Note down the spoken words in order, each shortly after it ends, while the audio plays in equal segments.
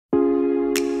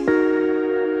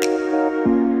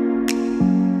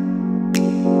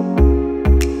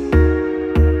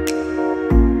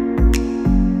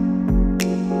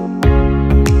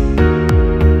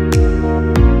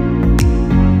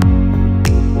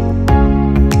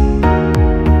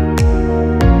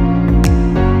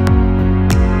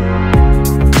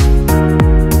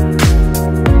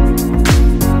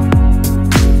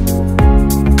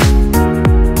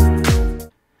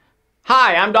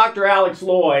Alex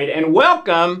Lloyd, and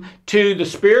welcome to the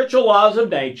Spiritual Laws of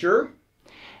Nature,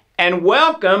 and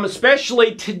welcome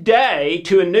especially today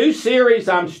to a new series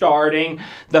I'm starting,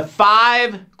 the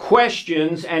 5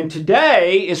 questions, and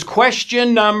today is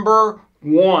question number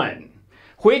 1,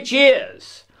 which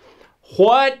is,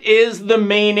 what is the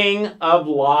meaning of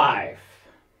life?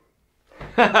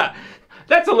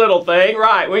 That's a little thing,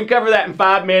 right? We can cover that in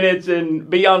 5 minutes and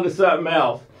be on to something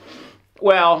else.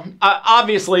 Well,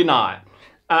 obviously not.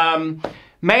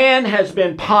 Man has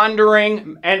been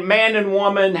pondering, and man and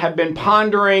woman have been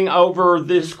pondering over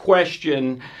this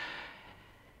question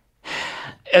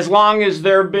as long as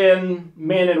there have been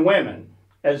men and women,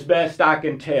 as best I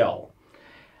can tell.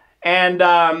 And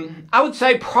I would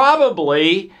say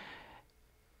probably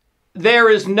there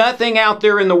is nothing out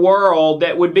there in the world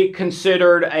that would be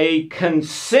considered a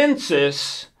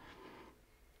consensus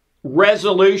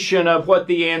resolution of what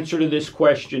the answer to this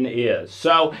question is.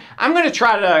 So I'm going to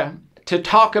try to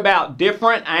talk about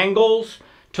different angles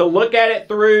to look at it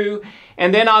through,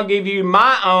 and then I'll give you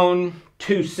my own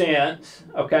 2 cents,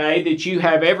 okay, that you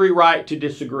have every right to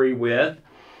disagree with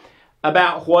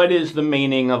about what is the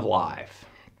meaning of life.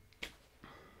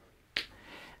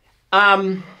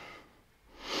 As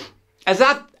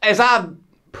I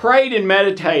prayed and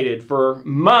meditated for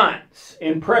months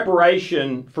in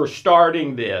preparation for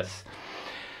starting this,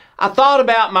 I thought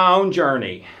about my own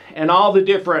journey and all the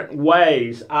different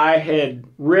ways I had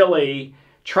really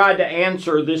tried to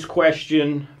answer this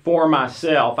question for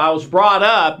myself. I was brought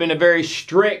up in a very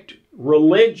strict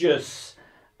religious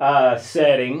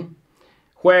setting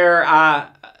where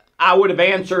I would have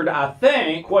answered, I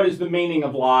think, what is the meaning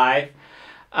of life?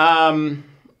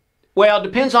 Well, it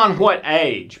depends on what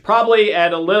age. Probably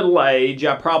at a little age,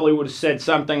 I probably would have said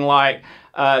something like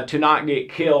to not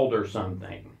get killed or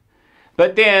something.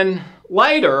 But then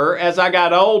later, as I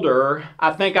got older,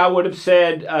 I think I would have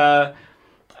said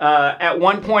at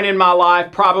one point in my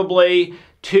life probably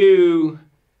to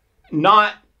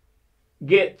not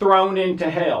get thrown into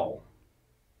hell.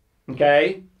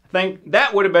 Okay? I think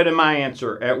that would have been my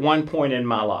answer at one point in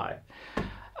my life.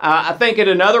 I think at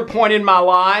another point in my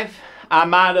life, I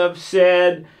might have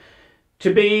said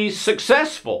to be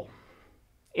successful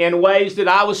in ways that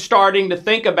I was starting to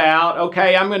think about,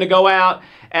 okay, I'm going to go out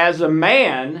as a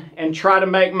man and try to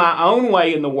make my own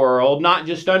way in the world, not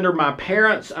just under my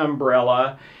parents'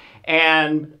 umbrella.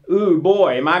 And, ooh,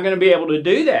 boy, am I going to be able to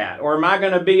do that? Or am I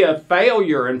going to be a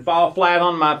failure and fall flat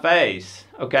on my face?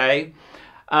 Okay?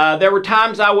 There were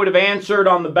times I would have answered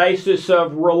on the basis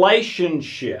of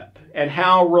relationship and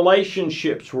how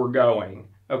relationships were going.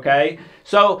 Okay,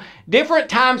 so different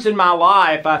times in my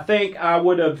life, I think I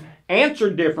would have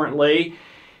answered differently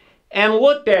and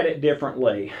looked at it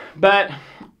differently. But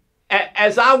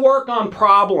as I work on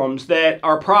problems that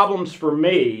are problems for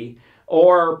me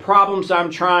or problems I'm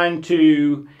trying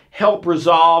to help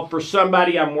resolve for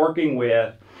somebody I'm working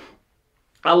with,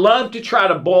 I love to try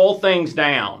to boil things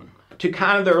down to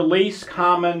kind of their least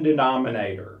common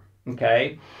denominator.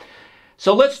 Okay.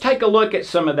 So let's take a look at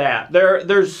some of that.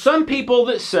 There's some people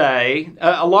that say,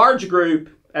 a large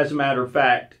group, as a matter of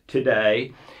fact,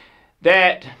 today,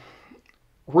 that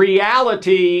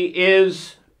reality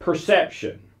is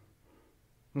perception.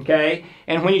 Okay?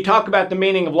 And when you talk about the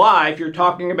meaning of life, you're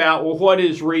talking about, well, what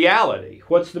is reality?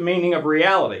 What's the meaning of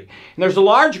reality? And there's a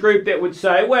large group that would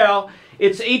say, well,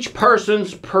 it's each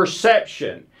person's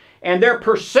perception. And their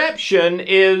perception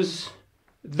is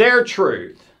their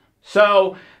truth.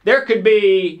 So there could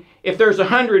be, if there's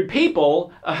 100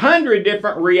 people, 100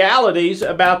 different realities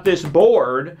about this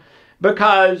board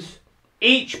because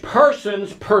each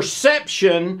person's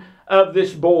perception of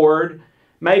this board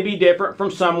may be different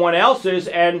from someone else's,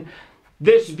 and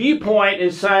this viewpoint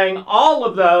is saying all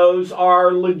of those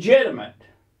are legitimate.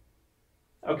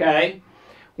 Okay?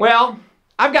 Well,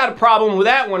 I've got a problem with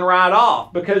that one right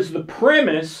off because the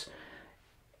premise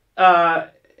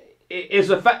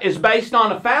is based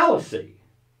on a fallacy.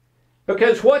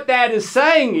 Because what that is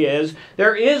saying is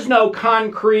there is no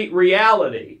concrete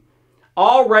reality.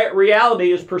 All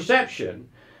reality is perception.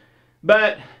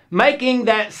 But making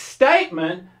that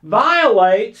statement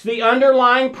violates the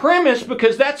underlying premise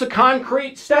because that's a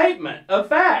concrete statement of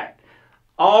fact.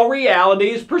 All reality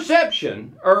is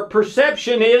perception, or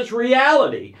perception is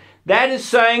reality. That is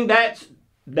saying that's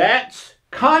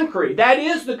concrete. That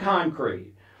is the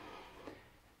concrete.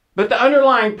 But the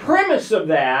underlying premise of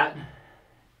that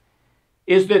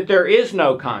is that there is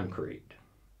no concrete.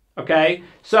 Okay?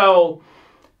 So,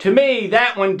 to me,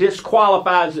 that one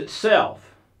disqualifies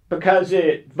itself because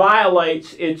it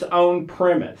violates its own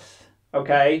premise.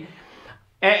 Okay?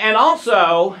 And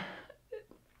also,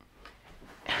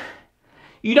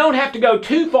 you don't have to go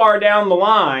too far down the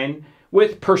line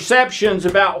with perceptions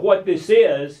about what this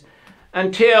is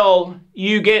until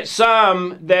you get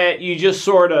some that you just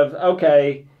sort of,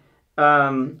 okay,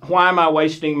 why am I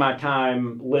wasting my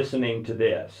time listening to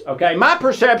this? Okay, my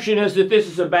perception is that this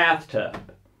is a bathtub,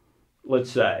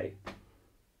 let's say.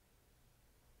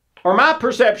 Or my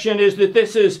perception is that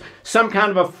this is some kind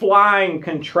of a flying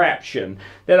contraption,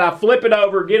 that I flip it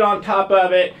over, get on top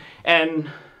of it, and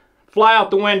fly out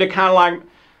the window kind of like...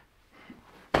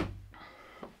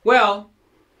 Well,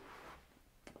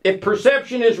 if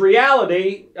perception is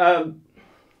reality,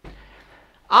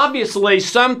 obviously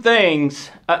some things,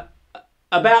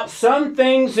 about some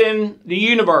things in the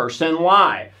universe and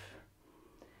life,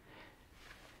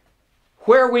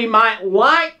 where we might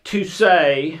like to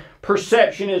say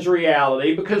perception is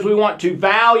reality because we want to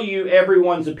value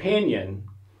everyone's opinion,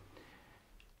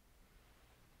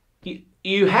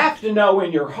 you have to know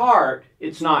in your heart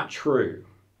it's not true.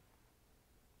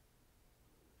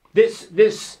 This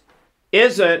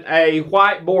isn't a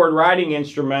whiteboard writing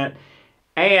instrument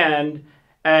and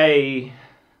a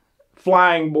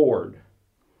flying board.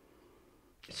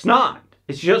 It's not.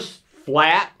 It's just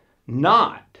flat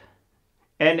not.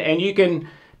 And you can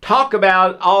talk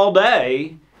about it all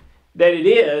day that it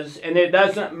is, and it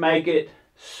doesn't make it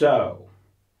so.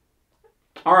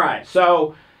 All right,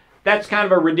 so that's kind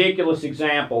of a ridiculous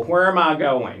example. Where am I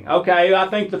going? Okay, I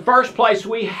think the first place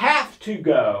we have to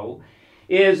go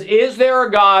is there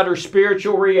a God or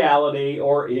spiritual reality,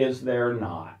 or is there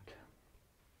not?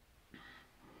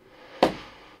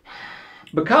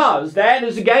 Because that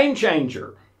is a game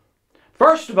changer.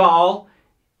 First of all,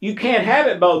 you can't have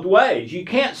it both ways. You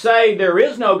can't say there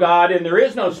is no God and there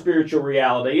is no spiritual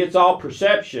reality. It's all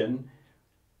perception.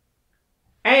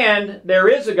 And there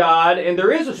is a God and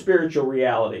there is a spiritual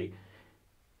reality.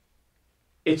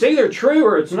 It's either true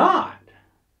or it's not.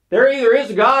 There either is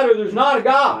a God or there's not a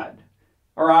God.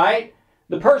 All right?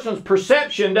 The person's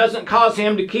perception doesn't cause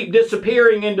him to keep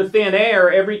disappearing into thin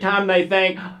air every time they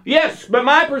think, yes, but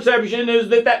my perception is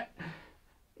that...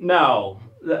 No,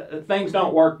 things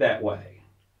don't work that way.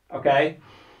 Okay?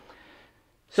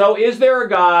 So is there a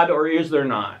God or is there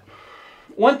not?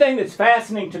 One thing that's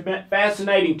fascinating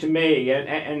to me,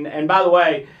 and by the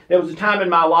way, there was a time in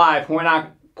my life when I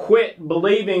quit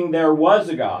believing there was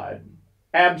a God.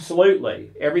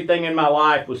 Absolutely. Everything in my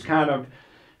life was kind of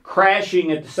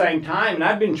crashing at the same time, and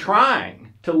I've been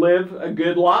trying to live a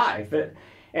good life,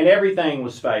 and everything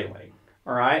was failing.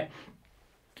 All right?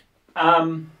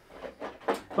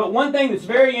 But one thing that's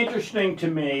very interesting to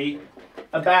me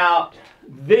about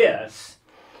this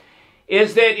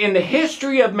is that in the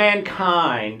history of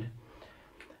mankind,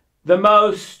 the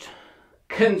most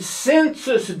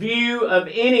consensus view of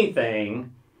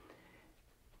anything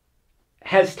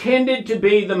has tended to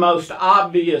be the most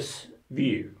obvious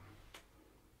view.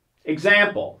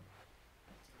 Example,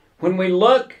 when we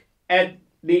look at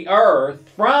the earth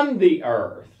from the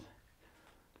earth,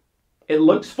 it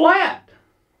looks flat.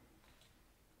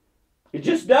 It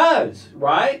just does,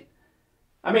 right?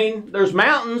 I mean, there's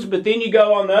mountains, but then you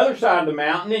go on the other side of the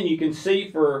mountain and you can see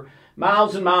for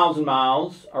miles and miles and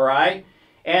miles, all right?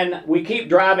 And we keep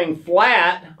driving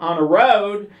flat on a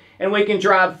road, and we can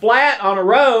drive flat on a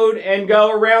road and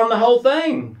go around the whole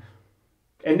thing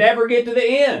and never get to the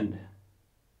end,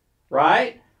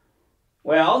 right?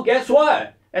 Well, guess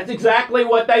what? That's exactly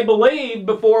what they believed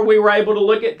before we were able to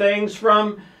look at things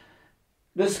from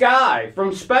the sky,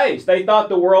 from space. They thought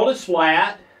the world is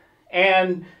flat,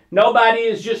 and nobody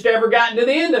has just ever gotten to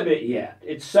the end of it yet.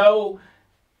 It's so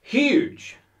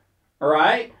huge, all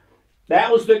right? That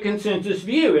was the consensus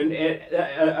view. And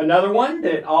another one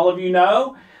that all of you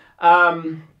know,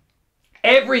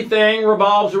 everything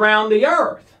revolves around the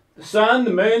earth. The sun,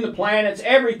 the moon, the planets,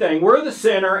 everything. We're the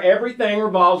center. Everything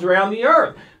revolves around the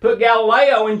earth. Put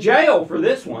Galileo in jail for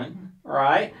this one, all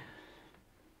right?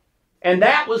 And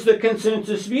that was the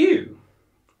consensus view,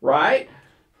 right?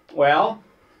 Well,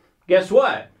 guess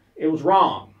what? It was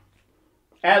wrong.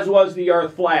 As was the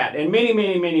earth flat, and many,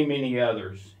 many, many, many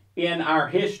others in our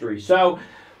history. So,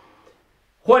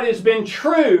 what has been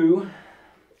true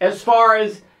as far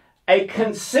as a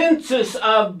consensus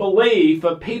of belief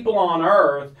of people on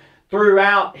earth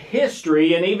throughout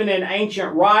history and even in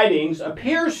ancient writings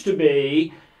appears to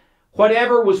be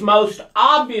whatever was most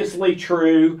obviously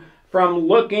true from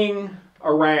looking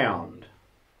around.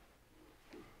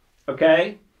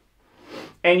 Okay?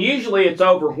 And usually it's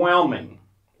overwhelming.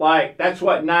 Like, that's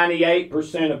what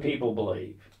 98% of people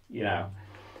believe, you know.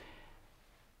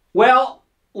 Well,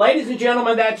 ladies and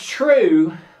gentlemen, that's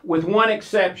true with one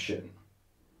exception.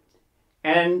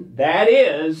 And that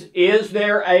is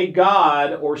there a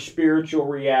God or spiritual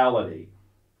reality?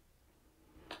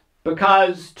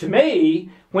 Because to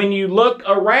me, when you look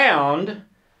around,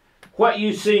 what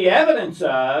you see evidence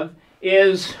of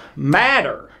is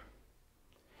matter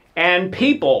and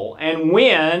people and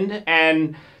wind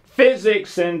and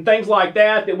physics and things like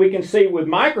that that we can see with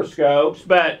microscopes,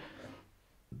 but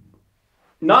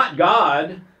not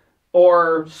God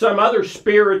or some other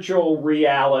spiritual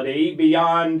reality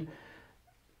beyond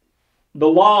the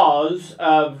laws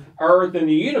of earth and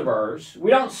the universe.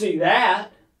 We don't see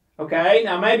that. Okay,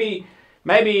 now maybe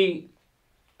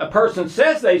a person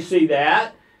says they see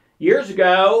that. Years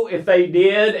ago, if they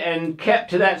did and kept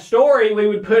to that story, we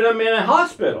would put them in a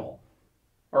hospital.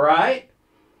 All right?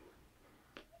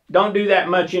 Don't do that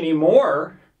much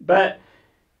anymore, but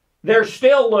they're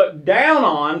still looked down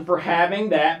on for having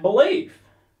that belief.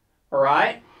 All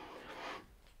right?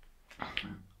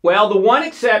 Well, the one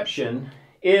exception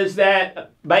is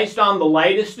that based on the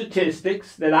latest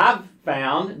statistics that I've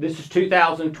found, this is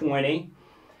 2020,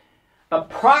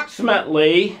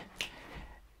 approximately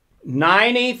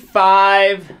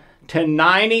 95 to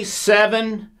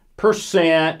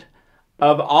 97%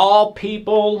 of all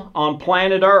people on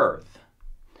planet Earth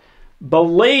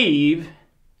believe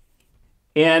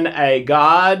in a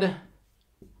God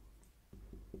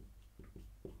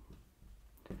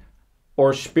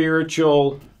or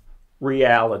spiritual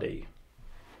reality.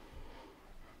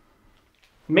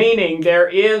 Meaning there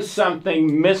is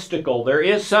something mystical, there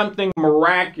is something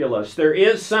miraculous, there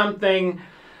is something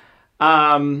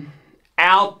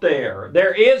out there.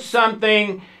 There is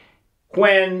something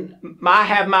when I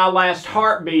have my last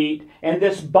heartbeat and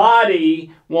this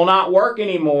body will not work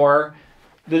anymore.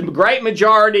 The great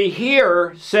majority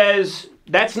here says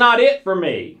that's not it for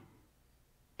me.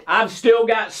 I've still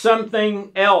got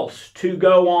something else to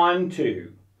go on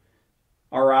to.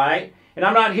 All right? And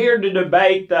I'm not here to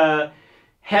debate the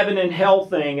heaven and hell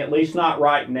thing, at least not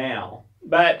right now.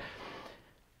 But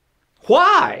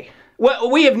why?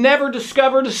 Well, we have never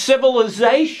discovered a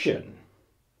civilization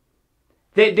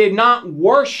that did not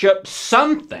worship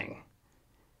something.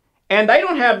 And they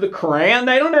don't have the Quran,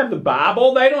 they don't have the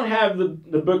Bible, they don't have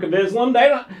the Book of Islam, they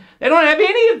don't have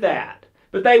any of that.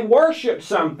 But they worship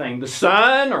something, the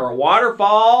sun or a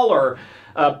waterfall or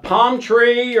a palm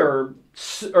tree, or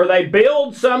they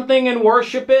build something and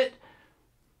worship it.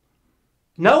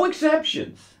 No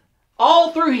exceptions.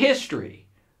 All through history,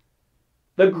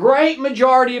 the great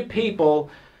majority of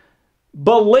people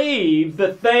believe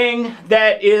the thing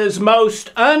that is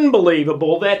most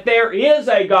unbelievable, that there is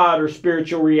a God or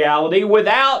spiritual reality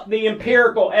without the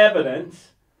empirical evidence,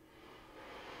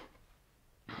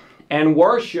 and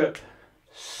worship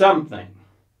something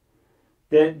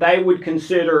that they would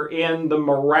consider in the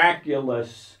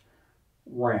miraculous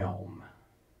realm.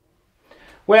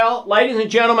 Well, ladies and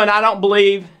gentlemen, I don't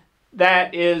believe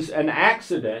that is an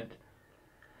accident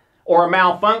or a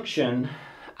malfunction.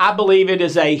 I believe it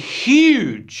is a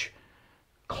huge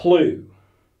clue.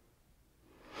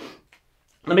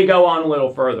 Let me go on a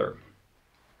little further.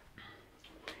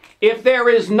 If there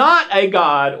is not a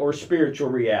God or spiritual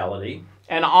reality,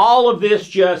 and all of this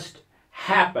just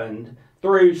happened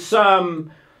through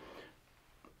some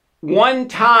one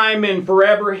time in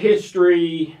forever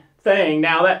history thing.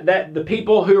 Now that the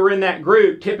people who are in that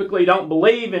group typically don't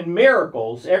believe in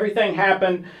miracles. Everything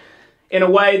happened in a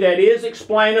way that is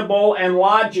explainable and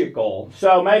logical.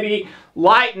 So maybe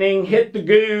lightning hit the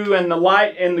goo and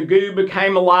the goo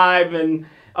became alive, and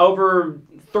over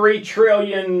 3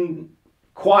 trillion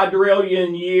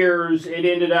quadrillion years it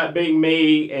ended up being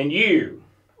me and you.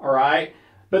 All right?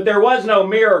 But there was no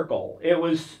miracle. It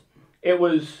was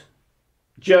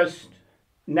just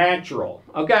natural.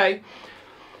 Okay?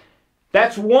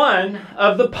 That's one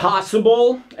of the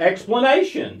possible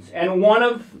explanations, and one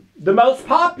of the most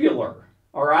popular.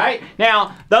 All right.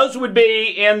 Now, those would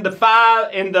be in the 3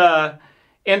 to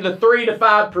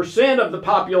 5% of the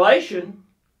population.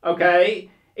 Okay,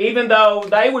 even though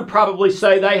they would probably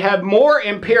say they have more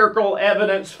empirical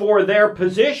evidence for their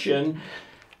position,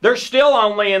 they're still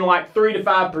only in like 3 to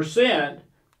 5%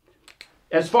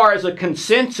 as far as a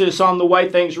consensus on the way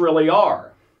things really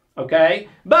are. Okay,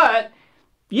 but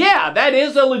yeah, that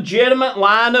is a legitimate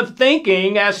line of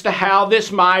thinking as to how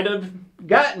this might have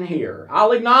gotten here.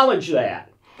 I'll acknowledge that.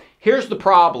 Here's the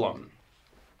problem.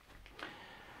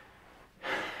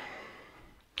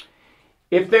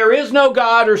 If there is no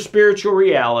God or spiritual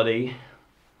reality,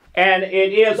 and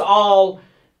it is all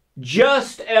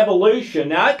just evolution,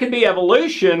 now it could be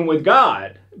evolution with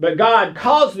God, but God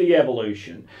caused the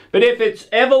evolution. But if it's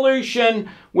evolution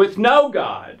with no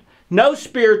God, no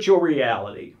spiritual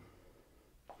reality,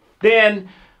 then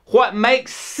what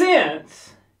makes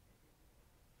sense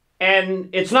And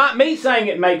it's not me saying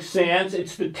it makes sense.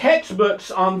 It's the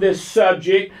textbooks on this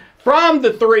subject from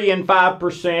the 3 and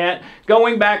 5%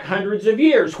 going back hundreds of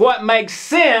years. What makes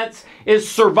sense is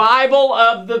survival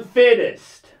of the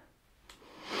fittest.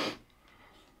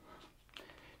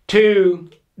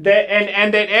 And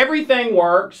that everything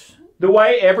works the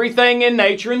way everything in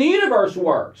nature and the universe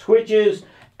works, which is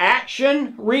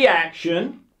action,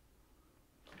 reaction,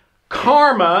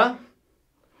 karma,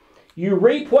 you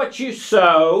reap what you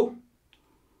sow,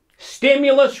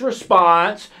 stimulus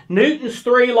response, Newton's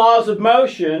 3 laws of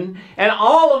motion, and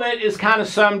all of it is kind of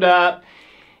summed up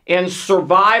in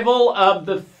survival of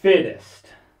the fittest,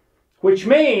 which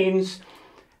means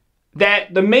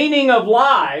that the meaning of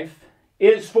life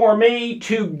is for me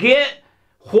to get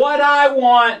what I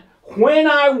want, when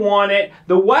I want it,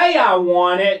 the way I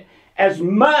want it, as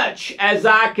much as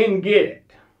I can get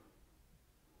it.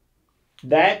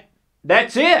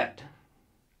 That's it.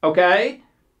 Okay?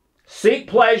 Seek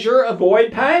pleasure,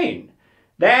 avoid pain.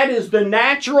 That is the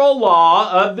natural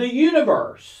law of the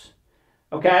universe.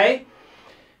 Okay?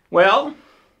 Well,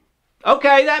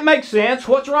 okay, that makes sense.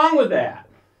 What's wrong with that?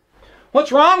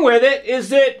 What's wrong with it is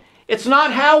that it's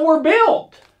not how we're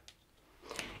built.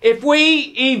 If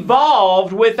we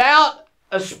evolved without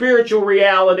a spiritual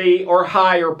reality or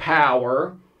higher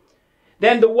power,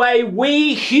 then the way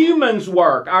we humans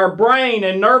work, our brain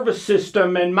and nervous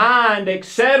system and mind,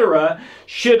 etc.,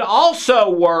 should also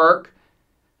work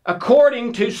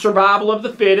according to survival of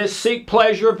the fittest, seek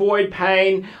pleasure, avoid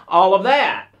pain, all of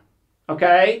that.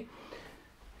 Okay?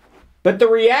 But the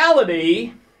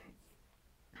reality,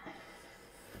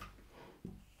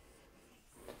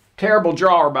 terrible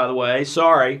drawer, by the way,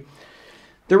 sorry.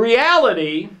 The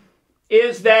reality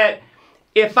is that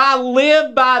if I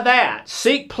live by that,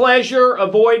 seek pleasure,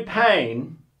 avoid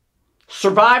pain,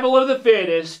 survival of the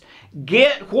fittest,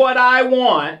 get what I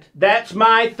want, that's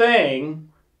my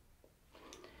thing,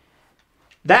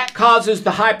 that causes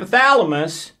the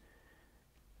hypothalamus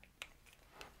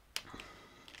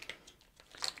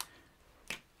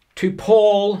to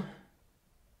pull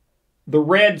the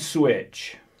red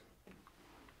switch,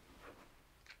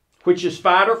 which is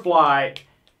fight or flight,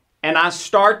 and I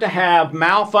start to have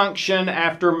malfunction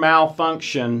after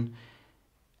malfunction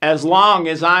as long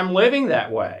as I'm living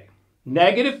that way.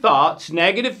 Negative thoughts,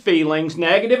 negative feelings,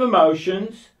 negative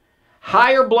emotions,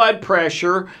 higher blood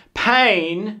pressure,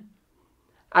 pain.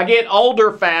 I get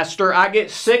older faster. I get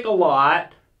sick a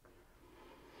lot.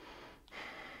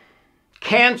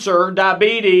 Cancer,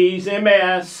 diabetes,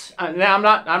 MS. Now,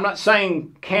 I'm not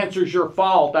saying cancer's your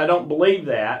fault. I don't believe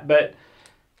that, but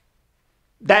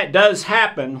that does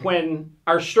happen when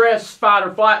our stress, fight,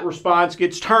 or flight response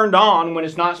gets turned on when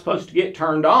it's not supposed to get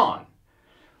turned on.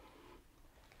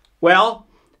 Well,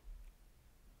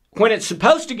 when it's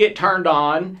supposed to get turned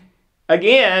on,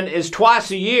 again, is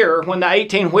twice a year when the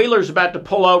 18-wheeler's about to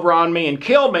pull over on me and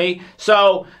kill me.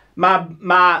 So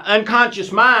my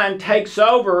unconscious mind takes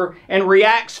over and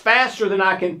reacts faster than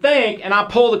I can think, and I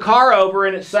pull the car over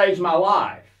and it saves my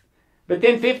life. But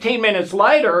then 15 minutes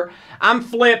later, I'm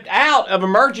flipped out of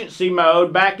emergency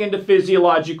mode back into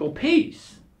physiological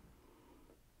peace.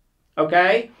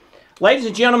 Okay? Ladies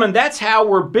and gentlemen, that's how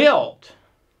we're built.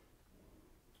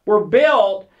 We're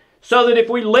built so that if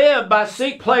we live by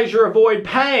seek pleasure, avoid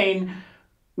pain,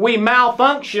 we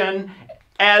malfunction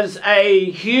as a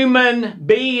human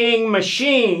being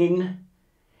machine,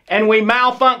 and we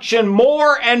malfunction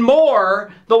more and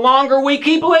more the longer we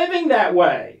keep living that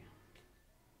way.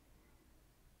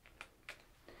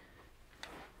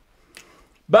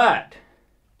 But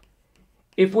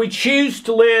if we choose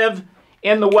to live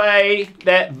in the way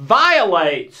that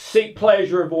violates seek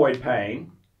pleasure, avoid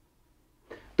pain,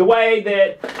 the way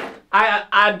that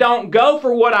I don't go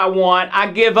for what I want,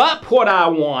 I give up what I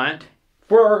want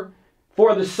for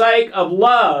the sake of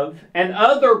love, and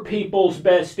other people's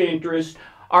best interests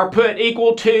are put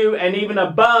equal to and even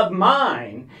above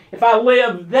mine. If I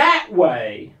live that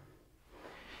way,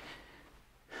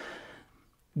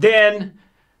 then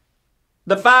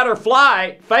the fight or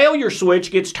flight failure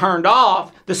switch gets turned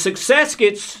off. The success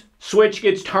switch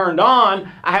gets turned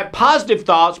on. I have positive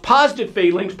thoughts, positive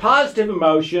feelings, positive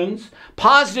emotions,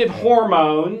 positive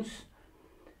hormones.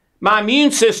 My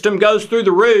immune system goes through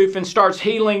the roof and starts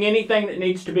healing anything that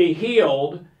needs to be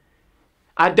healed.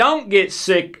 I don't get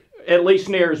sick at least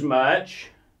near as much.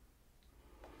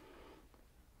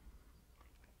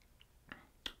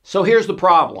 So here's the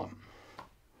problem,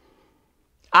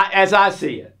 as I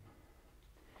see it.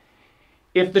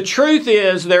 If the truth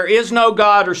is there is no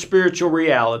God or spiritual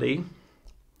reality,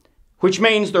 which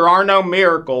means there are no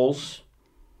miracles,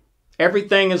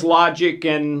 everything is logic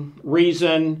and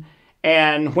reason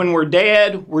And when we're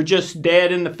dead, we're just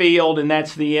dead in the field, and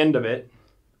that's the end of it.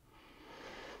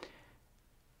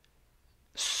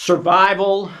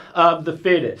 Survival of the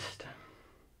fittest.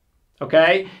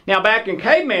 Okay? Now, back in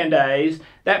caveman days,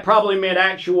 that probably meant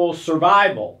actual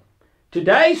survival.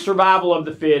 Today's survival of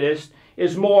the fittest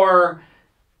is more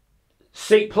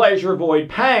seek pleasure, avoid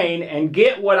pain, and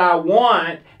get what I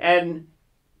want and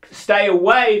stay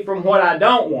away from what I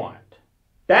don't want.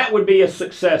 That would be a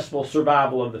successful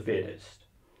survival of the fittest.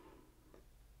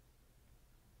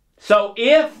 So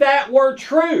if that were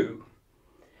true,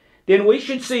 then we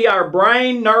should see our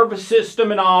brain, nervous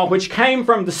system, and all, which came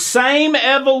from the same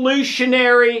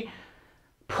evolutionary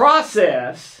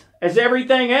process as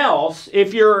everything else,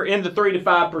 if you're in the 3 to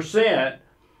 5%,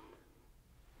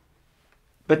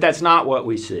 but that's not what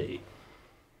we see.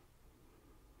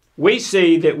 We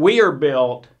see that we are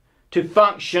built to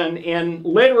function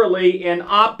literally in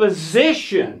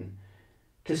opposition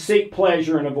to seek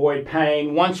pleasure and avoid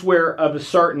pain once we're of a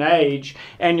certain age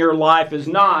and your life is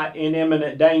not in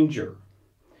imminent danger.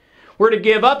 We're to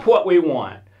give up what we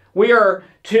want. We are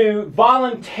to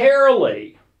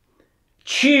voluntarily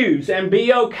choose and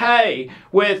be okay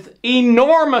with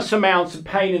enormous amounts of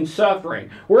pain and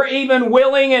suffering. We're even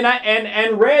willing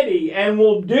and ready and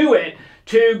will do it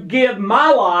to give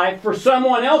my life for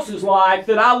someone else's life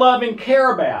that I love and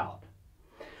care about.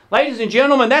 Ladies and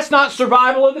gentlemen, that's not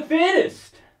survival of the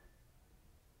fittest.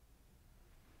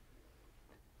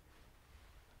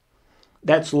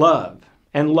 That's love.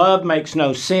 And love makes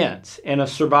no sense in a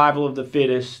survival of the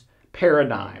fittest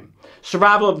paradigm.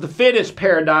 Survival of the fittest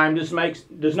paradigm does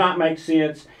not make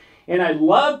sense in a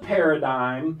love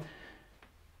paradigm,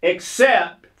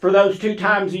 except for those 2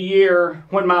 times a year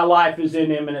when my life is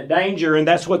in imminent danger, and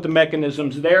that's what the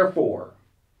mechanism's there for.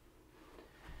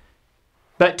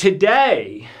 But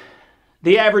today,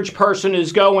 the average person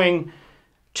is going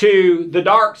to the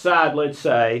dark side, let's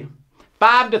say,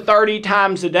 5 to 30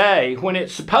 times a day, when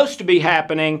it's supposed to be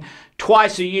happening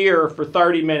twice a year for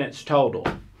 30 minutes total.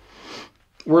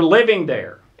 We're living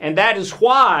there. And that is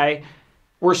why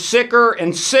we're sicker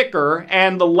and sicker.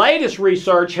 And the latest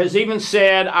research has even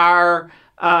said our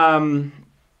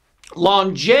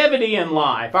longevity in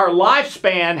life, our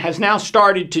lifespan has now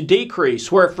started to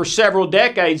decrease, where for several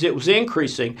decades it was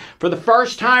increasing. For the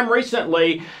first time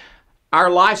recently, our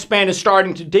lifespan is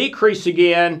starting to decrease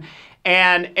again.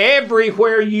 And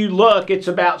everywhere you look, it's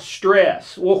about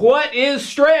stress. Well, what is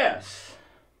stress?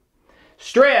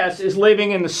 Stress is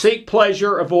living in the seek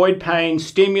pleasure, avoid pain,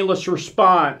 stimulus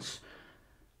response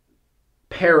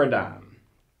paradigm.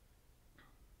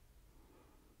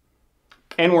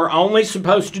 And we're only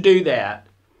supposed to do that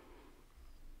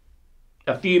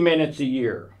a few minutes a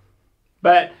year.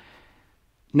 But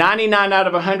 99 out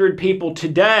of 100 people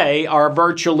today are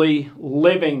virtually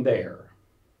living there.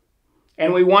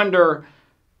 And we wonder,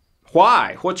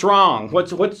 why? What's wrong?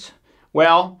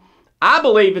 Well, I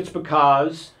believe it's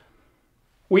because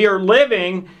we are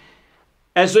living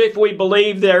as if we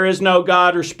believe there is no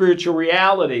God or spiritual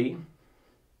reality,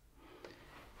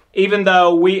 even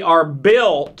though we are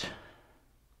built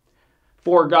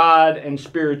for God and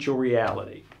spiritual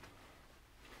reality.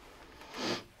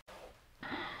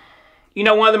 You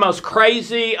know, one of the most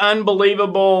crazy,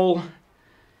 unbelievable,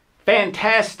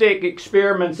 fantastic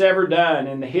experiments ever done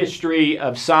in the history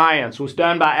of science was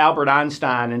done by Albert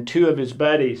Einstein and 2 of his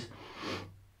buddies.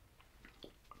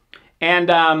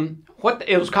 And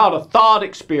it was called a thought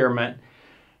experiment.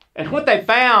 And what they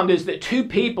found is that 2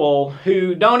 people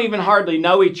who don't even hardly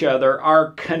know each other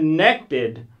are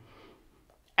connected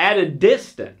at a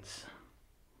distance,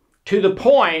 to the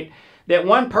point that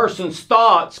one person's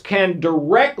thoughts can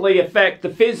directly affect the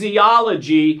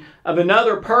physiology of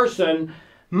another person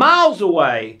miles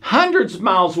away, hundreds of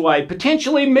miles away,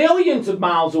 potentially millions of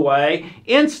miles away,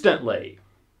 instantly.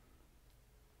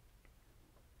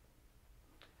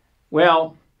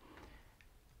 Well,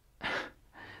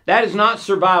 that is not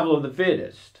survival of the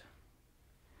fittest.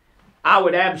 I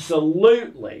would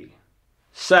absolutely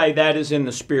say that is in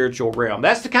the spiritual realm.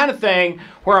 That's the kind of thing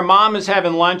where a mom is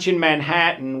having lunch in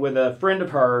Manhattan with a friend of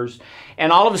hers,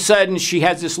 and all of a sudden she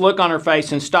has this look on her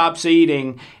face and stops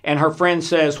eating, and her friend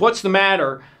says, "What's the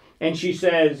matter?" And she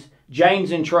says,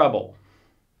 "Jane's in trouble."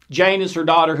 Jane is her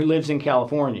daughter who lives in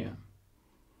California.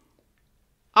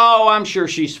 "Oh, I'm sure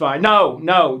she's fine."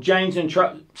 No, Jane's in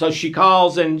trouble. So she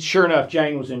calls, and sure enough,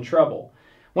 Jane was in trouble.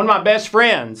 One of my best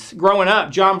friends growing up,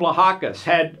 John Vlahakis,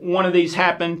 had one of these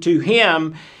happen to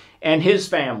him and his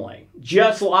family.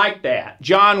 just like that.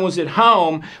 John was at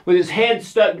home with his head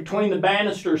stuck between the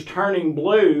banisters turning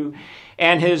blue,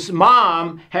 and his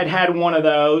mom had had one of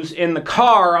those in the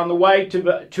car on the way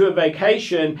to a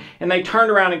vacation, and they turned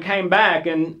around and came back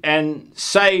and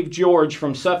saved George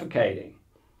from suffocating.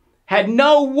 Had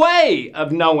no way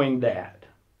of knowing that.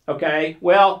 Okay?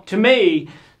 Well, to me,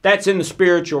 that's in the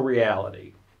spiritual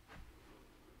reality.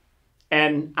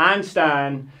 And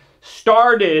Einstein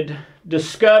started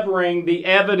discovering the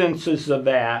evidences of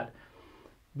that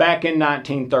back in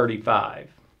 1935,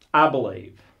 I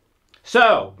believe.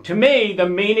 So, to me, the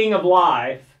meaning of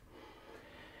life,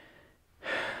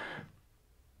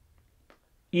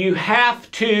 you have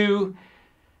to,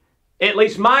 at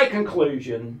least my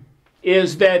conclusion,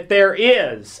 is that there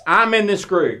is, I'm in this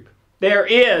group, there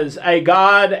is a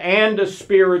God and a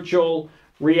spiritual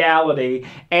reality.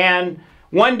 And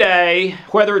one day,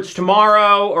 whether it's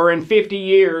tomorrow or in 50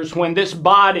 years, when this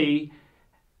body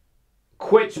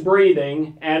quits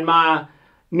breathing and my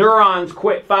neurons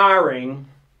quit firing,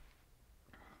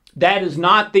 that is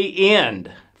not the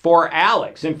end for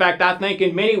Alex. In fact, I think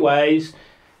in many ways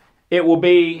it will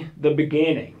be the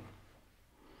beginning.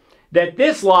 That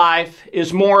this life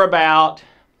is more about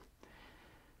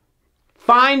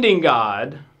finding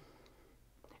God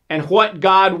and what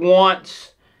God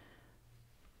wants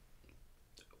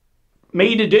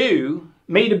me to do,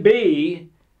 me to be,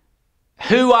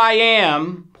 who I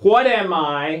am, what am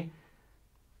I,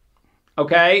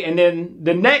 okay? And then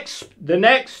the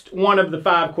next one of the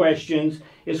 5 questions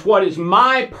is, what is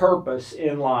my purpose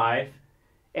in life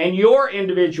and your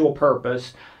individual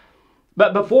purpose?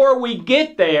 But before we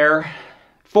get there,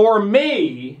 for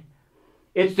me,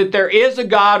 it's that there is a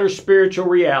God or spiritual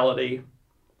reality,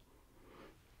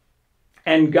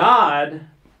 and God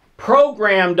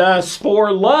programmed us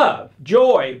for love,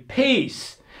 joy,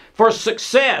 peace, for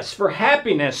success, for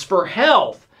happiness, for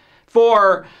health,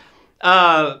 for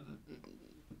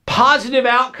positive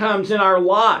outcomes in our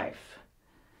life.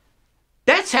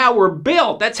 That's how we're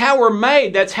built. That's how we're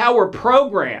made. That's how we're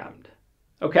programmed.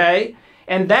 Okay?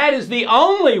 And that is the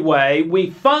only way we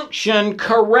function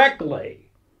correctly.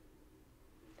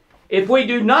 If we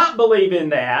do not believe in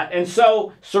that, and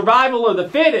so survival of the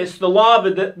fittest, the law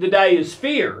of the day is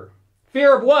fear.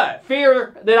 Fear of what?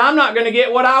 Fear that I'm not going to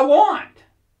get what I want.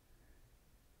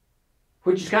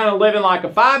 Which is kind of living like a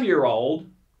 5-year-old,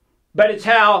 but it's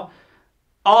how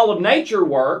all of nature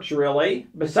works, really,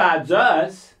 besides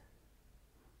us.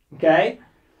 Okay?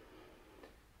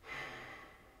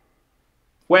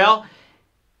 Well,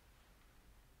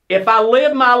 if I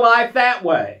live my life that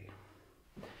way,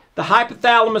 the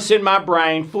hypothalamus in my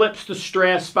brain flips the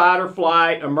stress, fight or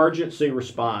flight, emergency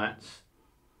response.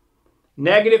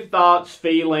 Negative thoughts,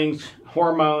 feelings,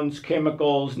 hormones,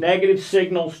 chemicals, negative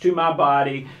signals to my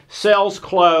body, cells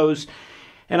close,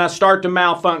 and I start to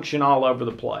malfunction all over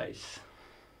the place.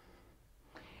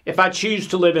 If I choose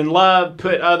to live in love,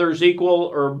 put others equal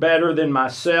or better than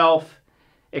myself,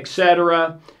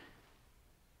 etc.,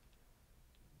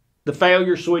 the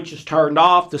failure switch is turned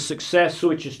off, the success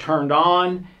switch is turned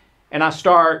on, and I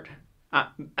start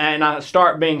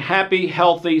being happy,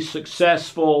 healthy,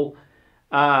 successful,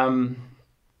 better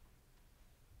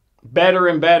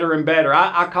and better and better.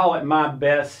 I call it my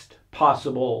best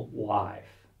possible life.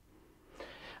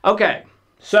 Okay,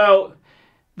 so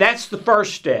that's the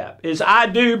first step, is I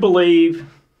do believe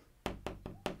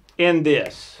in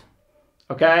this.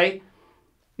 Okay?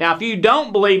 Now, if you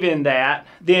don't believe in that,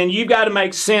 then you've got to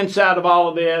make sense out of all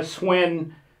of this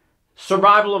when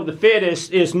survival of the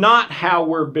fittest is not how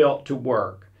we're built to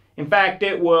work. In fact,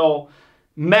 it will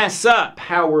mess up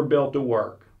how we're built to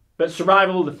work. But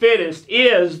survival of the fittest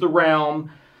is the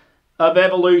realm of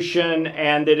evolution,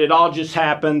 and that it all just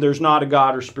happened. There's not a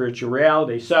God or spiritual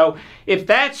reality. So if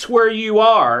that's where you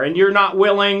are and you're not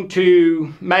willing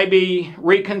to maybe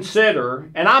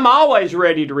reconsider, and I'm always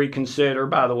ready to reconsider,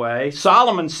 by the way.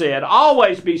 Solomon said,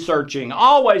 always be searching,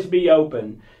 always be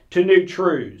open to new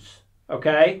truths.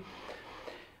 Okay?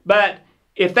 But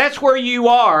if that's where you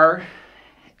are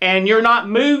and you're not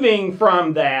moving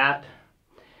from that,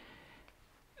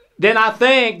 then I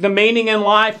think the meaning in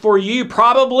life for you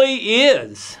probably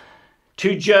is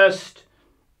to just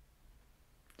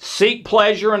seek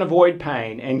pleasure and avoid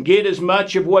pain and get as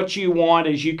much of what you want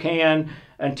as you can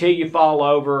until you fall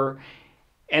over.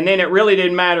 And then it really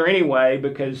didn't matter anyway,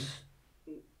 because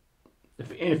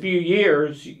in a few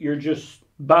years, you're just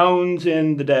bones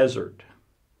in the desert.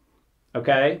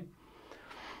 Okay?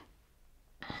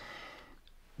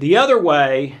 The other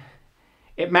way,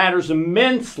 it matters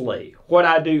immensely what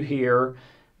I do here,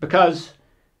 because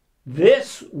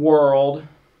this world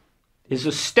is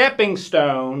a stepping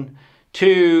stone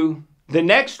to the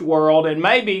next world, and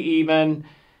maybe even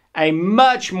a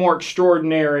much more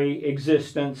extraordinary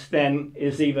existence than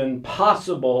is even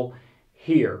possible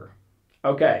here.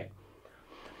 Okay.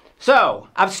 So,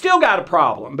 I've still got a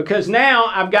problem, because now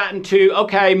I've gotten to,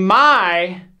 okay,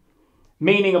 my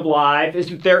meaning of life is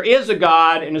that there is a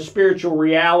God and a spiritual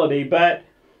reality, but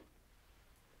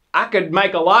I could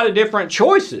make a lot of different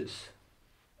choices.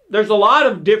 There's a lot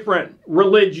of different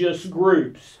religious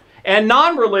groups and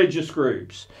non-religious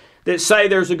groups that say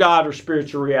there's a God or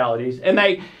spiritual realities. And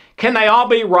can they all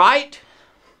be right?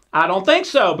 I don't think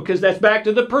so, because that's back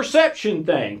to the perception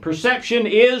thing. Perception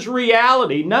is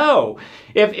reality. No.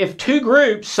 If two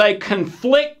groups say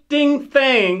conflicting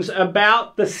things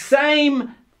about the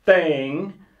same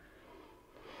thing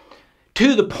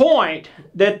to the point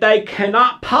that they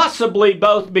cannot possibly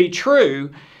both be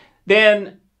true,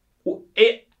 then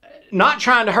not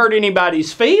trying to hurt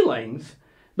anybody's feelings,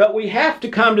 but we have to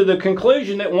come to the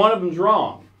conclusion that one of them's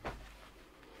wrong.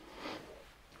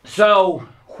 So,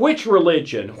 which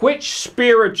religion, which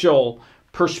spiritual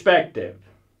perspective?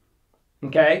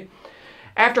 Okay?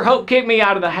 After Hope kicked me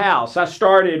out of the house, I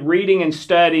started reading and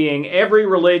studying every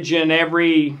religion,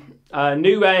 every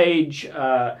New Age,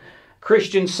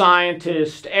 Christian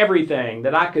Scientist, everything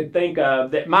that I could think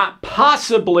of that might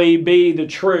possibly be the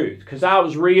truth, because I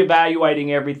was reevaluating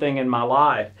everything in my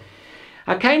life.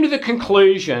 I came to the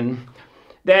conclusion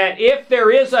that if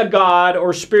there is a God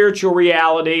or spiritual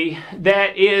reality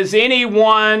that is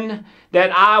anyone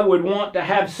that I would want to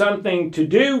have something to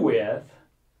do with,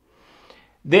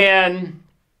 then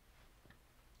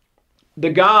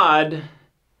the God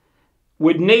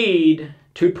would need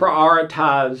to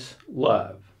prioritize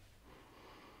love.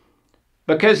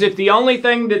 Because if the only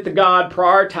thing that the God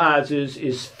prioritizes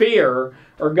is fear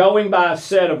or going by a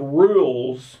set of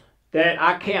rules that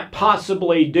I can't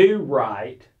possibly do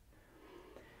right,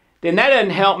 then that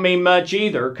doesn't help me much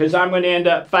either, because I'm going to end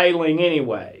up failing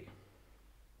anyway.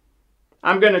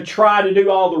 I'm going to try to do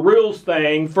all the rules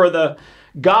thing for the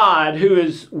God who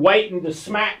is waiting to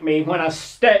smack me when I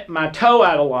step my toe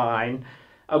out of line,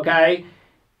 okay?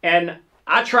 And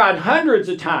I tried hundreds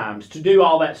of times to do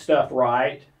all that stuff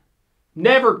right.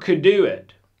 Never could do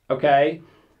it, okay?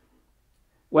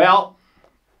 Well,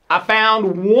 I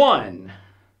found one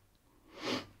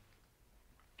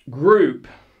group,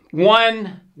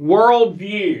 one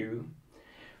worldview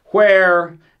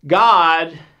where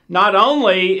God, not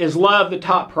only is love the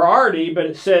top priority, but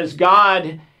it says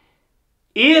God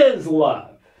is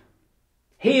love.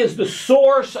 He is the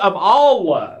source of all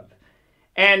love.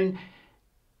 And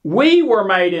we were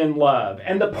made in love.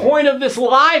 And the point of this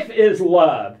life is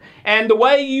love. And the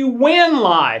way you win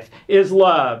life is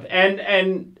love.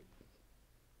 And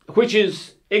which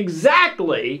is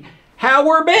exactly how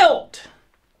we're built.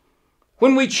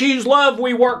 When we choose love,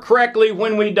 we work correctly.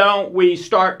 When we don't, we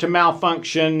start to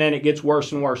malfunction and it gets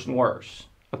worse and worse and worse.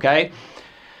 Okay?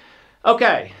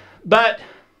 Okay, but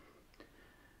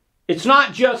it's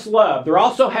not just love. There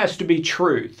also has to be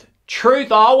truth.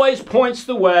 Truth always points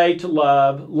the way to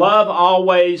love. Love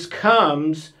always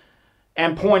comes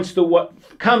and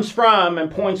comes from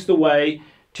and points the way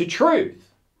to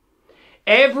truth.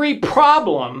 Every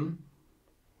problem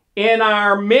in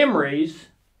our memories,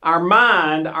 our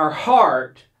mind, our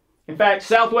heart. In fact,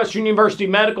 Southwestern University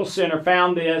Medical Center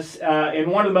found this in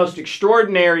one of the most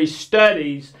extraordinary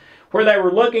studies where they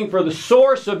were looking for the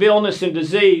source of illness and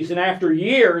disease. And after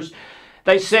years,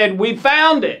 they said, we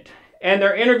found it. And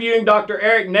they're interviewing Dr.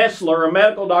 Eric Nestler, a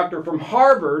medical doctor from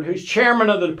Harvard, who's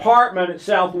chairman of the department at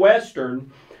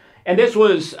Southwestern. And this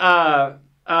was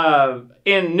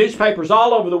in newspapers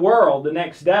all over the world the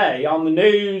next day, on the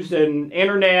news and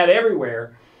internet,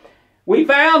 everywhere. We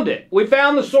found it. We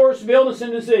found the source of illness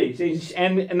and disease.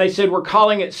 And they said, we're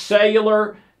calling it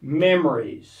cellular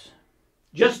memories.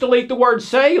 Just delete the word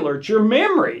cellular. It's your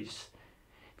memories.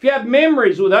 If you have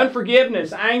memories with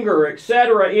unforgiveness, anger,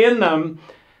 etc. in them,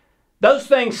 those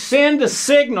things send a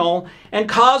signal and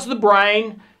cause the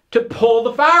brain to pull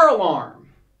the fire alarm,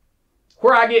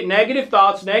 where I get negative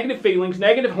thoughts, negative feelings,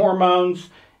 negative hormones,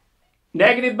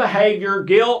 negative behavior,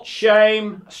 guilt,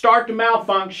 shame, start to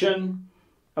malfunction.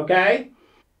 Okay?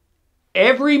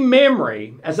 Every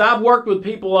memory, as I've worked with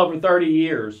people over 30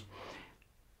 years,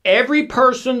 every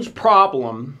person's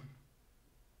problem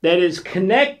that is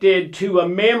connected to a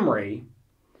memory,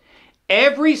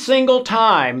 every single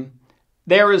time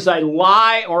there is a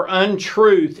lie or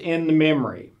untruth in the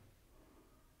memory.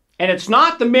 And it's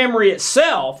not the memory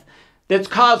itself that's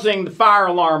causing the fire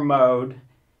alarm mode.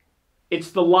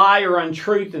 It's the lie or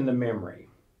untruth in the memory.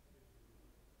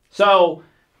 So,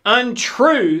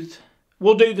 untruth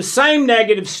will do the same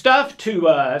negative stuff to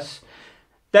us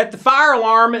that the fire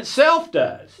alarm itself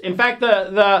does. In fact,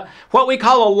 what we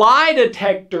call a lie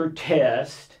detector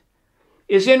test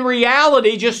is in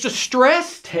reality just a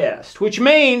stress test, which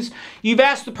means you've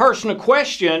asked the person a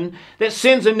question that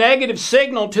sends a negative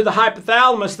signal to the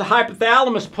hypothalamus. The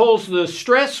hypothalamus pulls the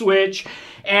stress switch,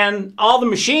 and all the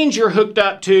machines you're hooked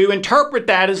up to interpret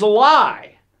that as a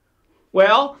lie.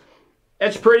 Well,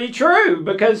 that's pretty true,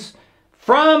 because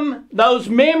from those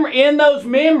in those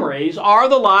memories are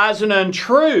the lies and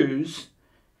untruths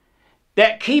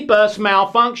that keep us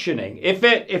malfunctioning.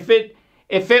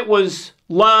 If it was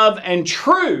love and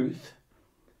truth,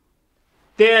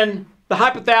 then the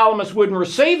hypothalamus wouldn't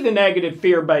receive the negative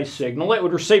fear-based signal. It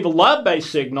would receive a love-based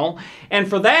signal, and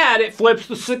for that it flips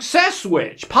the success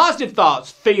switch. Positive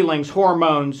thoughts, feelings,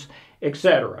 hormones,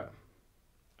 etc.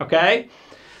 Okay?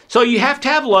 So you have to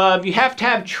have love, you have to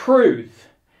have truth.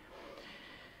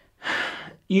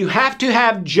 You have to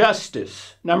have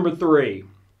justice. Number 3.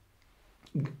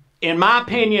 In my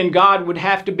opinion, God would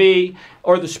have to be,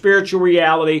 or the spiritual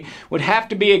reality, would have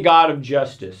to be a God of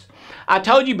justice. I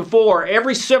told you before,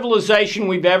 every civilization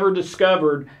we've ever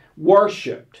discovered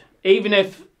worshipped, even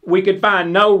if we could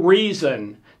find no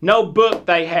reason, no book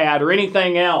they had or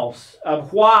anything else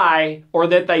of why or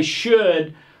that they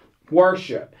should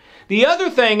worship. The other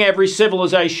thing every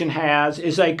civilization has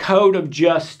is a code of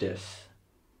justice.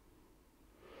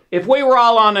 If we were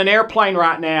all on an airplane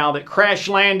right now that crash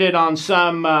landed on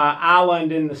some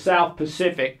island in the South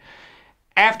Pacific,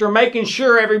 after making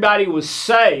sure everybody was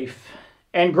safe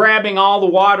and grabbing all the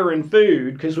water and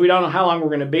food, because we don't know how long we're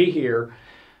going to be here,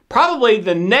 probably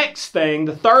the next thing,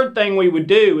 the third thing we would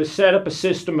do is set up a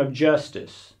system of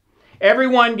justice.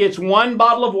 Everyone gets one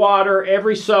bottle of water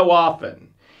every so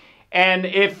often. And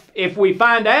if we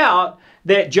find out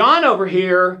that John over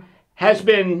here has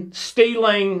been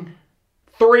stealing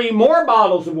 3 more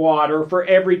bottles of water for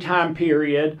every time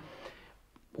period,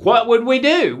 what would we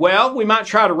do? Well, we might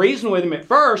try to reason with him at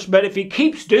first, but if he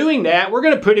keeps doing that, we're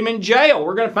going to put him in jail.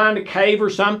 We're going to find a cave or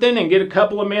something and get a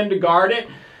couple of men to guard it,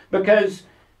 because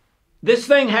this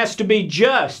thing has to be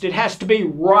just. It has to be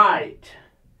right.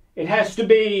 It has to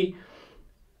be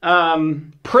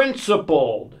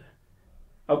principled.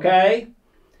 Okay?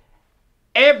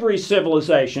 Every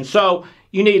civilization. So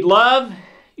you need love,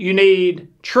 you need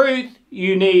truth,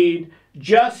 you need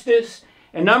justice.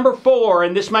 And number 4,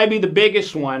 and this may be the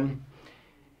biggest one,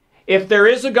 if there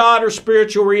is a God or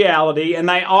spiritual reality and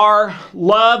they are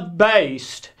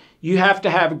love-based, you have to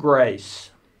have grace.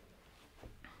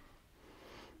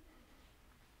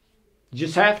 You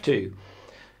just have to.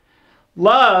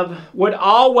 Love would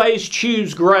always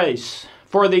choose grace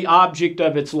for the object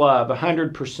of its love,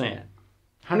 100%.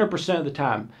 100% of the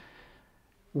time.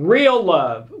 Real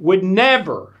love would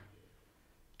never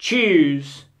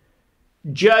choose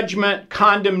judgment,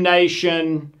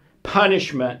 condemnation,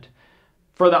 punishment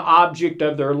for the object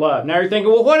of their love. Now you're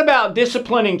thinking, well, what about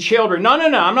disciplining children? No,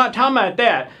 I'm not talking about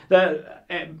that.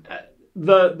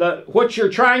 What you're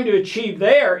trying to achieve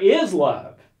there is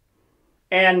love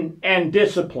and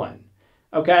discipline.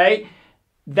 Okay?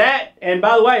 That, and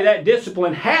by the way, that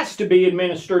discipline has to be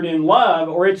administered in love,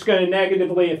 or it's going to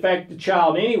negatively affect the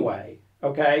child anyway.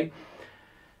 Okay?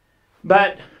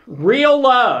 But real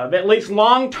love, at least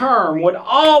long term, would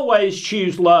always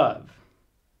choose love.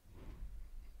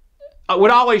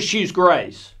 Would always choose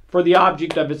grace for the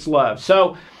object of its love.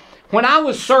 So when I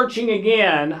was searching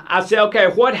again, I said, okay,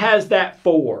 what has that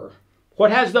for?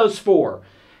 What has those for?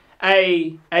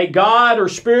 A God or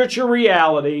spiritual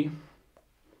reality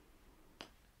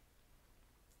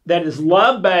that is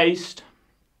love-based,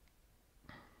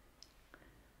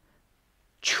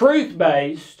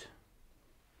 truth-based,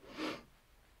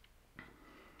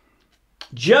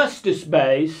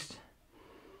 justice-based,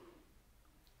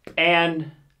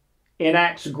 and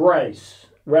enacts grace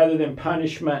rather than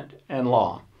punishment and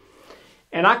law.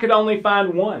 And I could only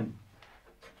find one.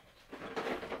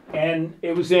 And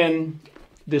it was in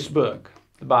this book,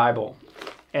 the Bible,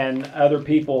 and other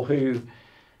people who,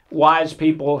 wise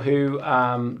people who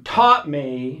taught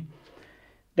me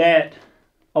that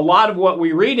a lot of what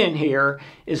we read in here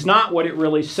is not what it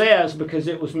really says because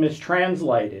it was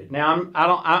mistranslated. Now,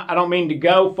 I don't mean to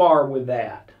go far with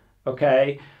that,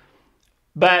 okay?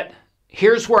 But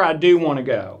here's where I do want to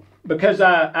go, because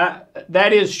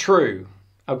that is true,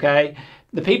 okay?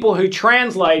 The people who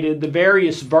translated the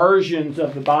various versions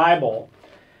of the Bible,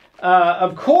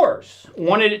 of course,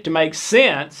 wanted it to make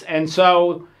sense, and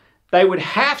so they would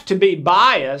have to be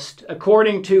biased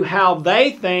according to how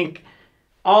they think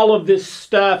all of this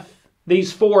stuff,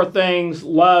 these 4 things,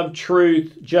 love,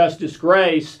 truth, justice,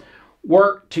 grace,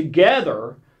 work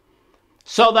together.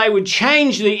 So they would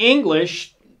change the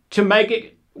English to make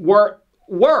it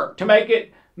work, to make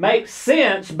it make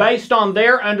sense based on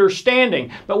their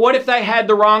understanding. But what if they had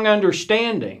the wrong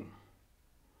understanding?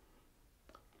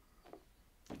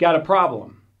 Got a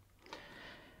problem.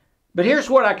 But here's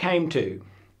what I came to.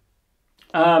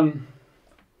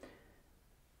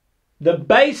 The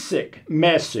basic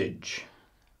message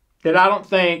that I don't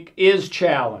think is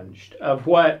challenged of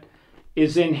what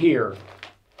is in here.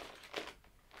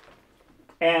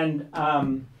 And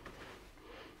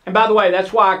by the way,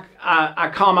 that's why I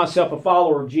call myself a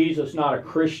follower of Jesus, not a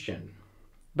Christian.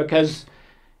 Because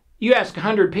you ask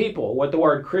 100 people what the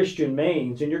word Christian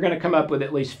means, and you're going to come up with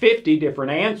at least 50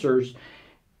 different answers,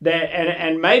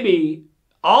 and maybe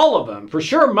all of them, for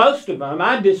sure most of them,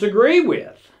 I disagree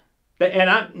with.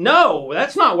 And no,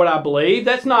 that's not what I believe.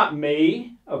 That's not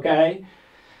me, okay?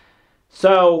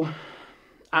 So,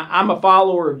 I'm a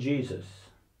follower of Jesus.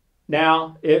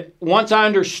 Now, once I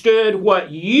understood what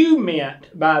you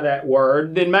meant by that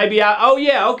word, then maybe I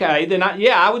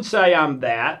would say I'm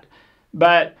that.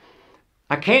 But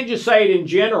I can't just say it in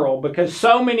general, because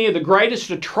so many of the greatest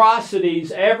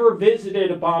atrocities ever visited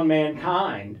upon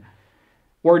mankind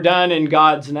were done in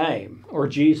God's name or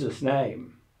Jesus' name.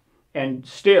 And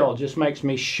still just makes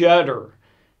me shudder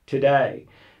today.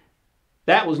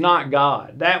 That was not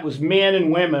God. That was men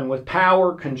and women with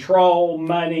power, control,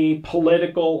 money,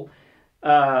 political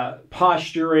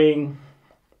posturing.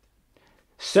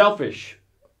 Selfishness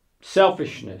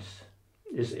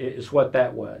is what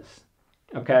that was.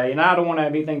 Okay, and I don't want to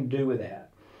have anything to do with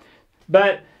that.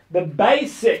 But the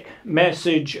basic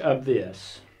message of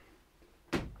this,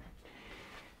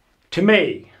 to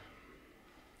me,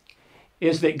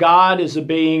 is that God is a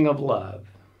being of love,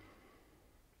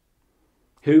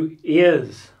 who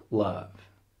is love,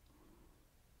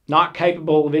 not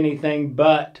capable of anything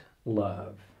but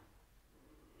love.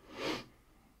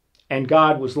 And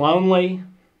God was lonely,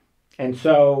 and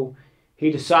so He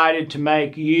decided to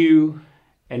make you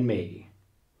and me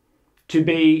to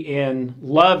be in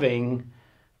loving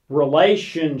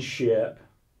relationship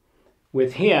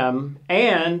with Him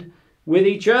and with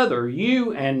each other,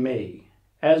 you and me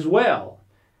as well.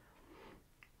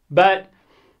 But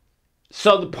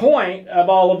so the point of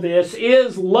all of this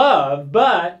is love,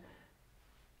 but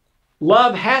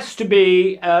love has to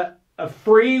be a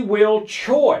free will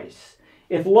choice.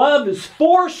 If love is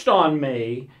forced on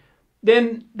me,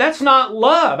 then that's not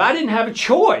love. I didn't have a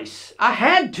choice. I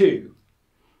had to.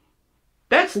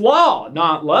 That's law,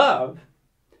 not love.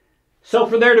 So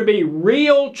for there to be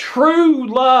real, true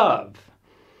love,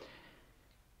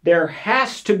 there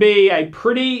has to be a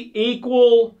pretty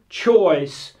equal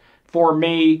choice for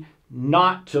me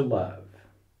not to love.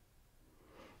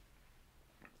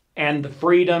 And the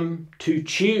freedom to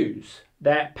choose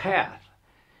that path.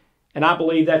 And I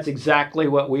believe that's exactly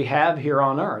what we have here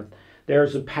on earth.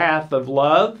 There's a path of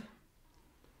love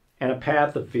and a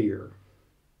path of fear.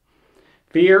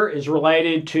 Fear is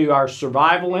related to our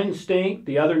survival instinct.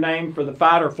 The other name for the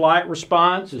fight or flight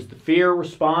response is the fear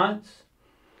response.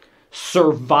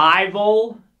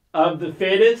 Survival of the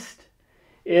fittest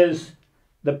is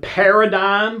the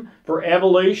paradigm for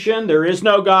evolution. There is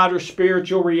no God or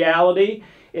spiritual reality.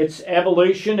 It's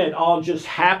evolution. It all just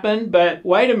happened. But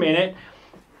wait a minute.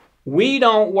 We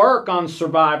don't work on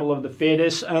survival of the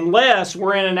fittest unless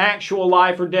we're in an actual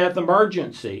life or death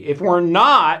emergency. If we're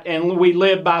not, and we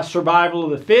live by survival of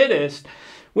the fittest,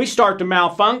 we start to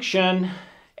malfunction,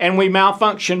 and we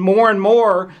malfunction more and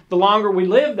more the longer we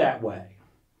live that way.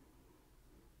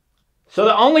 So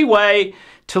the only way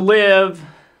to live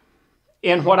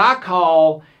in what I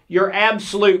call your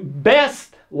absolute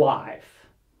best life,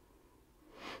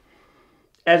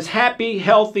 as happy,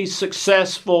 healthy,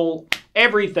 successful,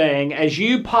 everything as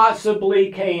you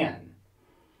possibly can,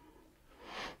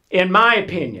 in my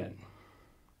opinion,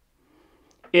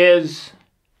 is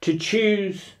to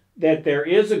choose that there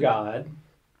is a God.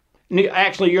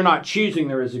 Actually, you're not choosing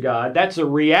there is a God. That's a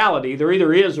reality. There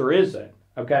either is or isn't,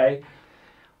 okay?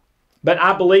 But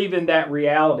I believe in that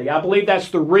reality. I believe that's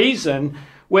the reason,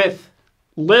 with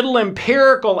little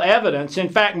empirical evidence, in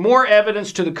fact, more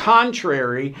evidence to the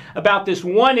contrary, about this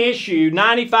one issue,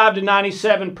 95 to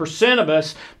 97% of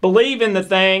us believe in the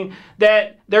thing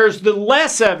that there's the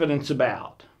less evidence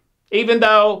about. Even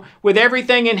though with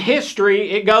everything in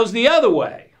history, it goes the other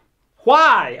way.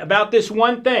 Why about this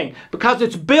one thing? Because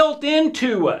it's built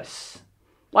into us,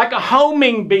 like a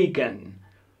homing beacon.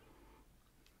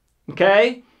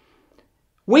 Okay?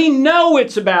 We know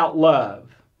it's about love.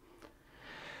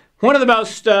 One of the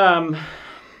most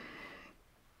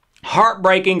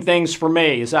heartbreaking things for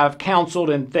me, as I've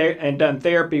counseled and done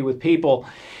therapy with people,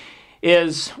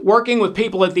 is working with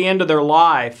people at the end of their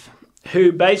life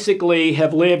who basically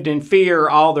have lived in fear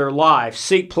all their life.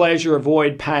 Seek pleasure,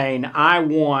 avoid pain. I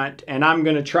want, and I'm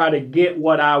going to try to get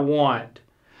what I want.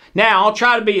 Now, I'll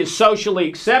try to be as socially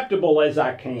acceptable as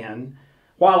I can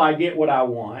while I get what I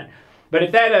want. But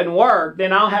if that doesn't work,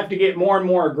 then I'll have to get more and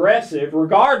more aggressive,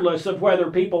 regardless of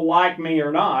whether people like me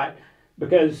or not,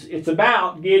 because it's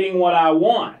about getting what I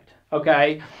want,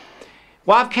 okay?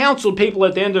 Well, I've counseled people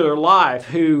at the end of their life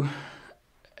who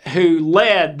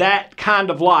led that kind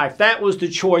of life. That was the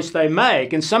choice they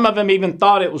make, and some of them even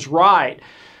thought it was right.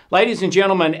 Ladies and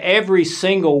gentlemen, every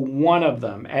single one of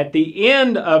them, at the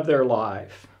end of their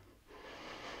life,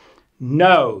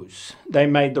 knows they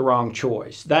made the wrong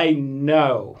choice. They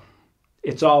know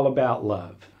it's all about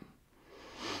love.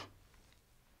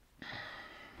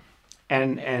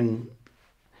 And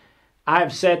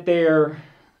I've sat there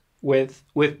with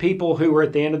people who were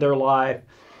at the end of their life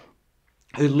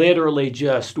who literally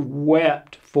just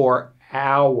wept for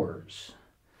hours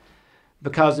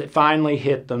because it finally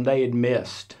hit them. They had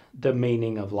missed the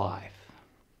meaning of life.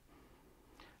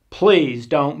 Please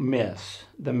don't miss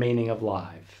the meaning of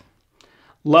life.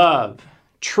 Love,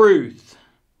 truth,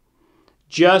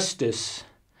 justice,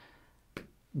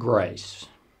 grace.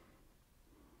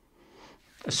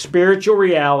 A spiritual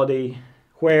reality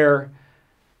where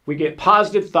we get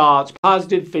positive thoughts,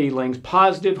 positive feelings,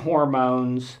 positive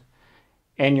hormones,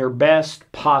 and your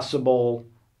best possible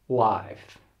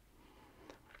life.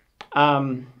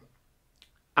 I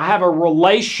have a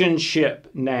relationship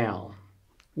now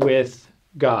with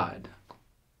God,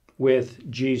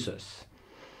 with Jesus.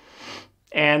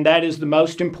 And that is the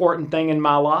most important thing in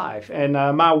my life. And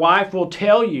my wife will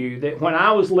tell you that when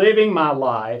I was living my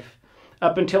life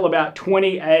up until about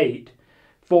 28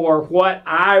 for what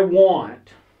I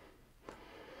want,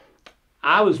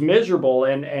 I was miserable,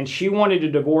 and she wanted to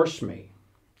divorce me.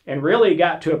 And really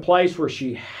got to a place where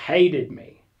she hated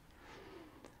me.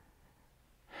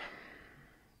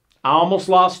 I almost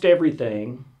lost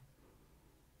everything.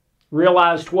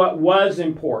 Realized what was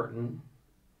important.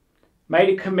 Made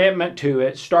a commitment to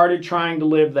it. Started trying to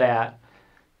live that.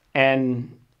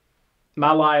 And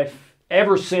my life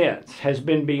ever since has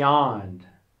been beyond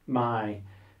my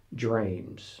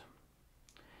dreams.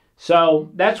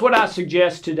 So that's what I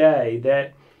suggest today,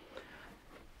 that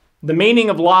the meaning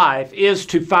of life is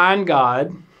to find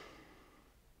God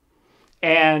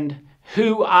and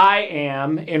who I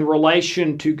am in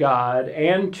relation to God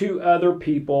and to other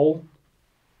people,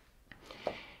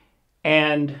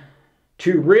 and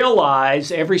to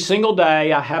realize every single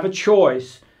day I have a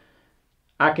choice.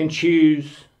 I can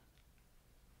choose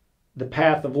the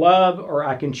path of love, or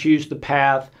I can choose the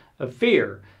path of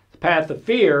fear. The path of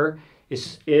fear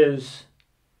is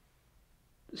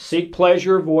seek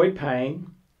pleasure, avoid pain.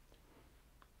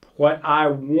 What I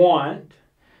want,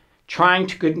 trying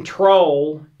to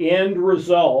control end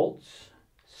results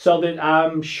so that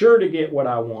I'm sure to get what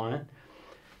I want.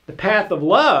 The path of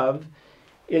love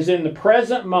is in the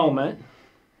present moment,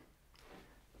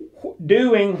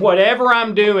 doing whatever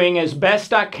I'm doing as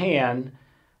best I can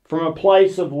from a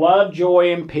place of love,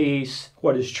 joy, and peace,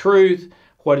 what is truth,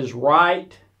 what is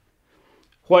right,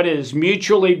 what is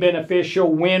mutually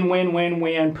beneficial, win, win, win,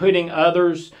 win, putting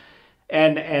others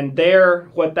and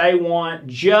what they want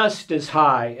just as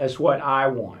high as what I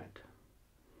want.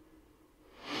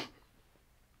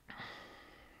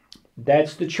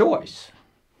 That's the choice.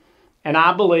 And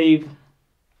I believe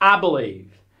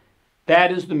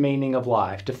that is the meaning of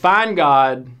life. To find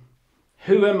God,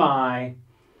 who am I,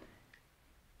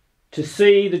 to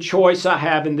see the choice I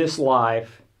have in this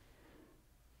life,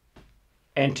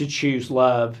 and to choose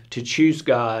love, to choose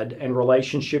God and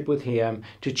relationship with Him,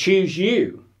 to choose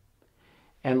you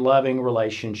and loving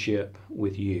relationship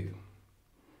with you.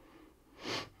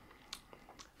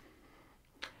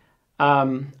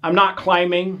 I'm not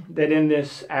claiming that in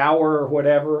this hour or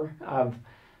whatever I've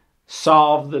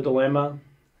solved the dilemma.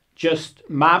 Just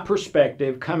my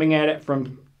perspective, coming at it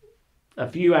from a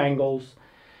few angles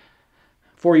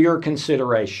for your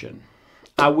consideration.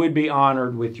 I would be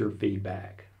honored with your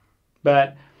feedback.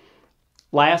 But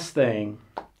last thing,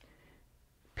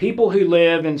 people who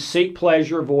live and seek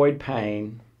pleasure, avoid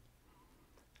pain,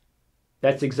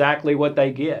 that's exactly what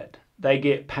they get. They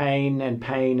get pain and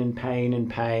pain and pain and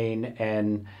pain,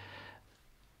 and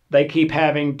they keep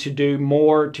having to do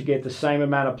more to get the same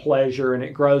amount of pleasure, and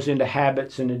it grows into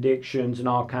habits and addictions and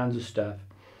all kinds of stuff.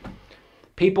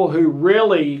 People who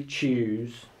really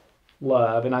choose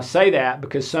love, and I say that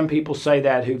because some people say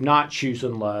that who've not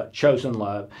chosen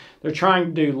love. They're trying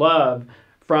to do love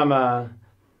from a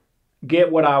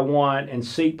get what I want and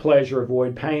seek pleasure,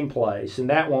 avoid pain place, and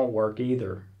that won't work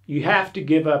either. You have to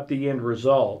give up the end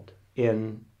result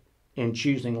in in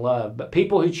choosing love. But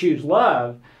people who choose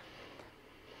love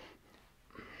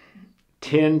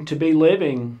tend to be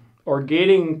living or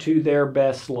getting to their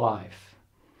best life.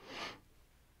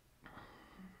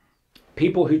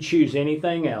 People who choose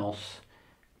anything else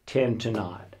tend to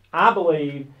not. I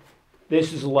believe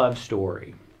this is a love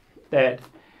story, that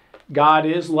God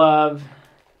is love.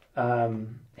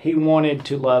 He wanted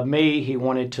to love me. He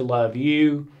wanted to love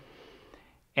you.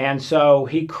 And so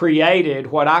he created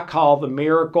what I call the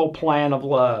miracle plan of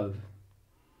love,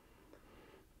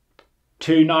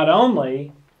 to not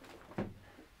only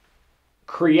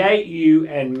create you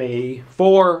and me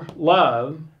for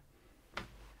love,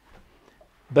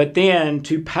 but then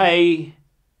to pay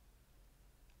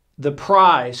the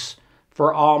price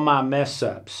for all my mess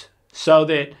ups, so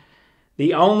that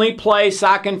the only place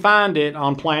I can find it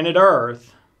on planet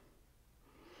Earth,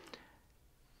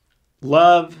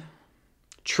 love,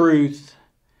 truth,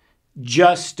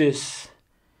 justice,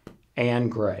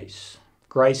 and grace.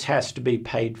 Grace has to be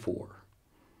paid for.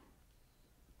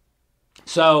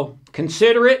 So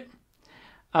consider it.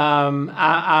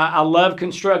 I love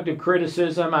constructive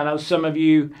criticism. I know some of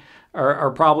you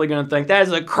are probably going to think that's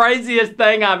the craziest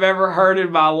thing I've ever heard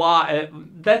in my life.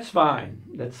 That's fine.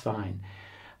 That's fine.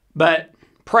 But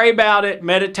pray about it,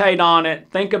 meditate on it,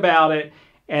 think about it,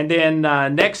 and then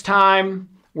next time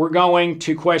we're going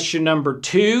to question number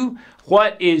 2.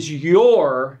 What is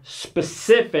your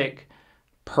specific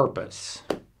purpose?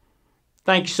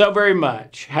 Thank you so very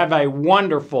much. Have a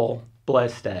wonderful,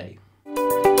 blessed day.